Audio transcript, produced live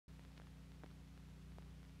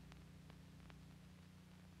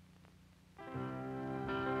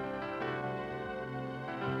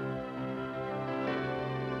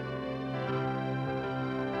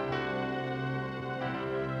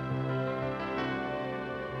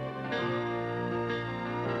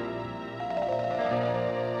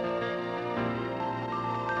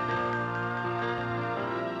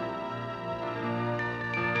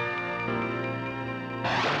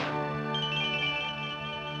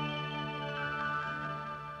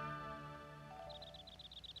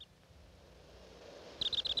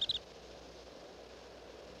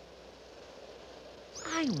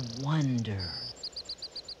I wonder.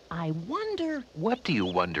 I wonder. What do you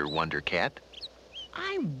wonder, Wondercat?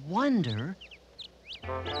 I wonder.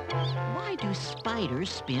 Why do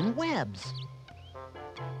spiders spin webs?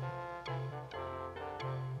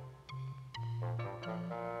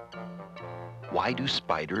 Why do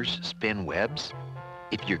spiders spin webs?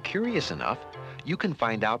 If you're curious enough, you can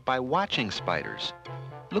find out by watching spiders.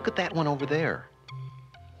 Look at that one over there.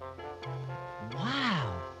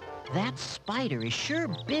 Wow, that spider is sure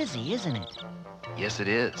busy, isn't it? Yes, it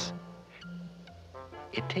is.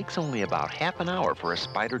 It takes only about half an hour for a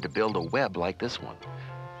spider to build a web like this one.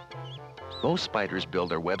 Most spiders build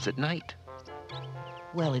their webs at night.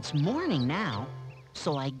 Well, it's morning now,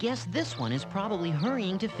 so I guess this one is probably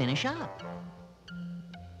hurrying to finish up.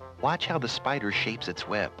 Watch how the spider shapes its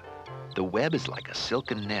web. The web is like a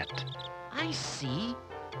silken net. I see.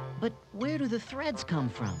 But where do the threads come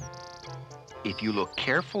from? If you look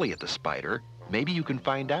carefully at the spider, maybe you can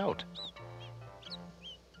find out.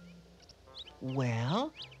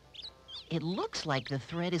 Well, it looks like the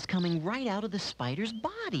thread is coming right out of the spider's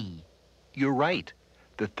body. You're right.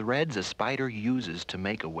 The threads a spider uses to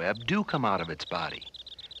make a web do come out of its body.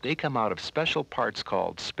 They come out of special parts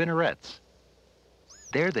called spinnerets.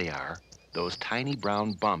 There they are, those tiny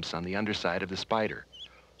brown bumps on the underside of the spider.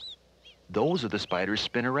 Those are the spider's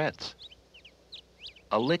spinnerets.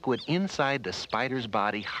 A liquid inside the spider's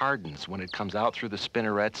body hardens when it comes out through the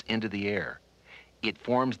spinnerets into the air. It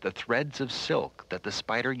forms the threads of silk that the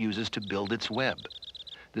spider uses to build its web.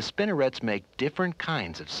 The spinnerets make different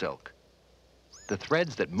kinds of silk. The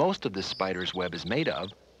threads that most of the spider's web is made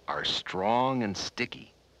of are strong and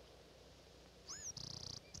sticky.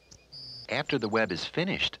 After the web is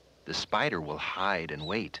finished, the spider will hide and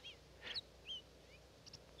wait.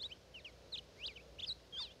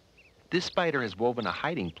 This spider has woven a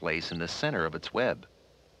hiding place in the center of its web.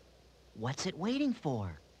 What's it waiting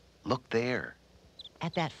for? Look there.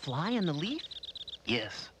 At that fly on the leaf?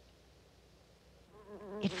 Yes.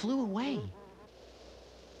 It flew away.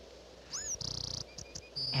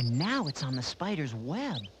 And now it's on the spider's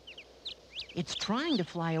web. It's trying to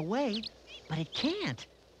fly away, but it can't.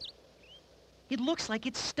 It looks like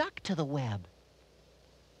it's stuck to the web.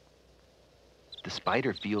 The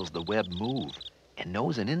spider feels the web move and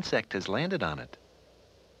knows an insect has landed on it.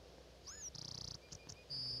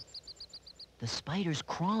 The spider's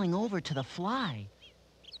crawling over to the fly.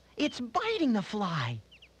 It's biting the fly.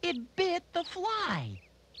 It bit the fly.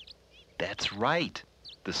 That's right.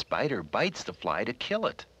 The spider bites the fly to kill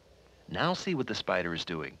it. Now see what the spider is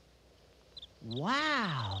doing.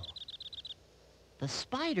 Wow! The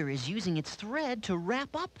spider is using its thread to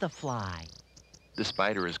wrap up the fly. The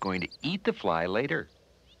spider is going to eat the fly later.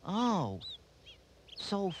 Oh,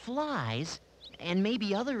 so flies, and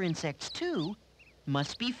maybe other insects too,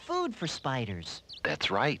 must be food for spiders.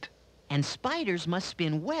 That's right. And spiders must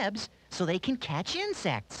spin webs so they can catch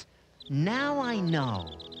insects. Now I know.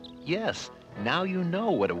 Yes, now you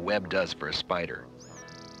know what a web does for a spider.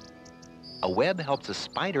 A web helps a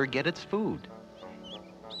spider get its food.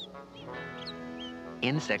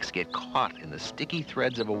 Insects get caught in the sticky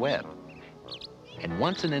threads of a web. And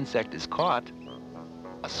once an insect is caught,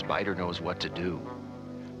 a spider knows what to do.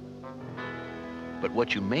 But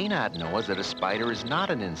what you may not know is that a spider is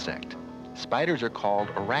not an insect. Spiders are called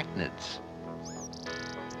arachnids.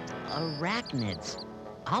 Arachnids.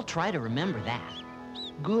 I'll try to remember that.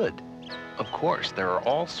 Good. Of course, there are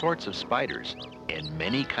all sorts of spiders and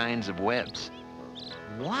many kinds of webs.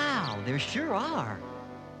 Wow, there sure are.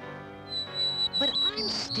 But I'm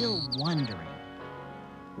still wondering.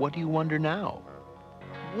 What do you wonder now?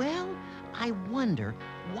 Well, I wonder,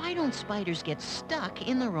 why don't spiders get stuck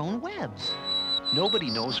in their own webs? Nobody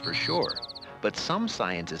knows for sure, but some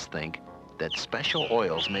scientists think that special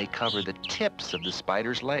oils may cover the tips of the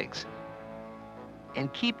spider's legs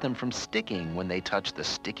and keep them from sticking when they touch the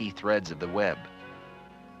sticky threads of the web.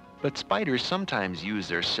 But spiders sometimes use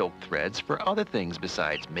their silk threads for other things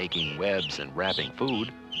besides making webs and wrapping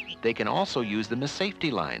food. They can also use them as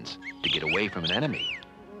safety lines to get away from an enemy,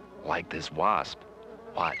 like this wasp.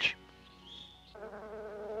 Watch.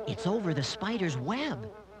 It's over the spider's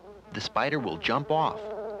web. The spider will jump off,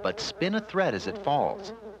 but spin a thread as it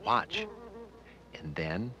falls. Watch. And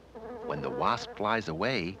then, when the wasp flies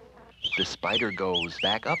away, the spider goes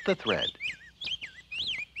back up the thread.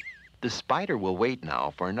 The spider will wait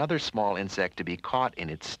now for another small insect to be caught in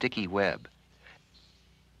its sticky web.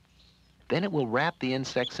 Then it will wrap the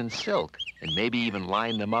insects in silk and maybe even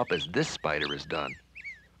line them up as this spider has done.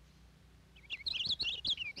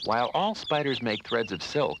 While all spiders make threads of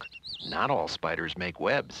silk, not all spiders make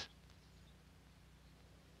webs.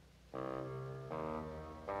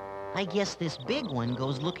 I guess this big one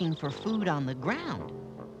goes looking for food on the ground.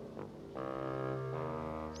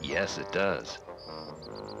 Yes, it does.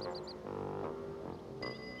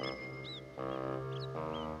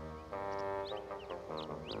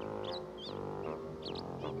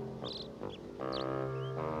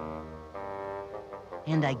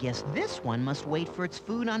 And I guess this one must wait for its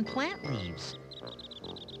food on plant leaves.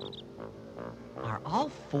 Are all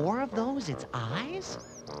 4 of those its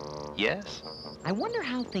eyes? Yes, I wonder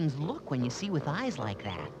how things look when you see with eyes like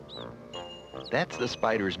that. that's the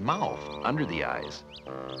spider's mouth under the eyes.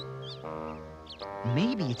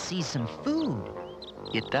 Maybe it sees some food.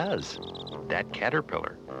 It does. That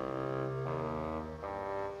caterpillar.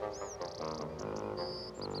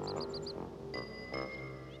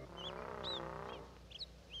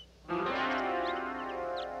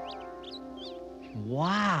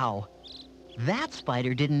 Wow! That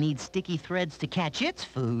spider didn't need sticky threads to catch its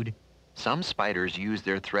food. Some spiders use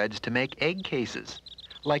their threads to make egg cases,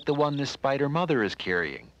 like the one this spider mother is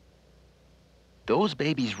carrying. Those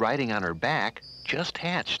babies riding on her back just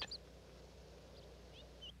hatched.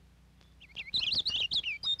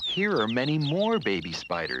 Here are many more baby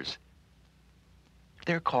spiders.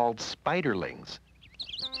 They're called spiderlings.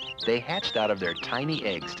 They hatched out of their tiny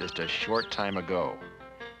eggs just a short time ago.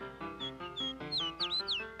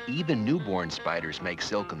 Even newborn spiders make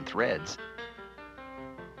silken threads.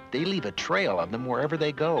 They leave a trail of them wherever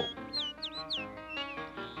they go.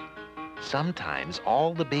 Sometimes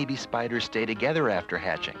all the baby spiders stay together after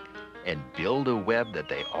hatching and build a web that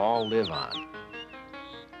they all live on.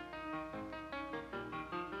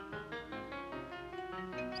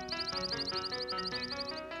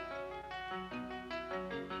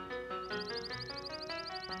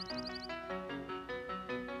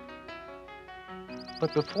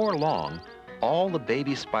 But before long, all the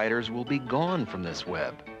baby spiders will be gone from this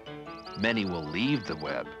web. Many will leave the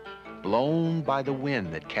web, blown by the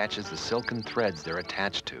wind that catches the silken threads they're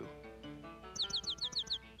attached to.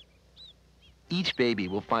 Each baby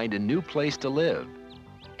will find a new place to live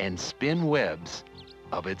and spin webs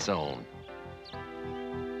of its own.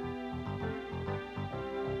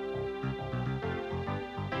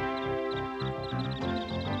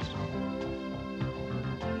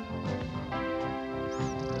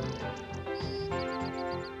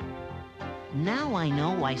 Now I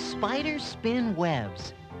know why spiders spin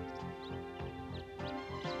webs.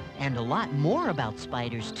 And a lot more about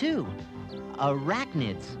spiders, too.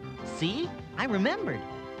 Arachnids. See? I remembered.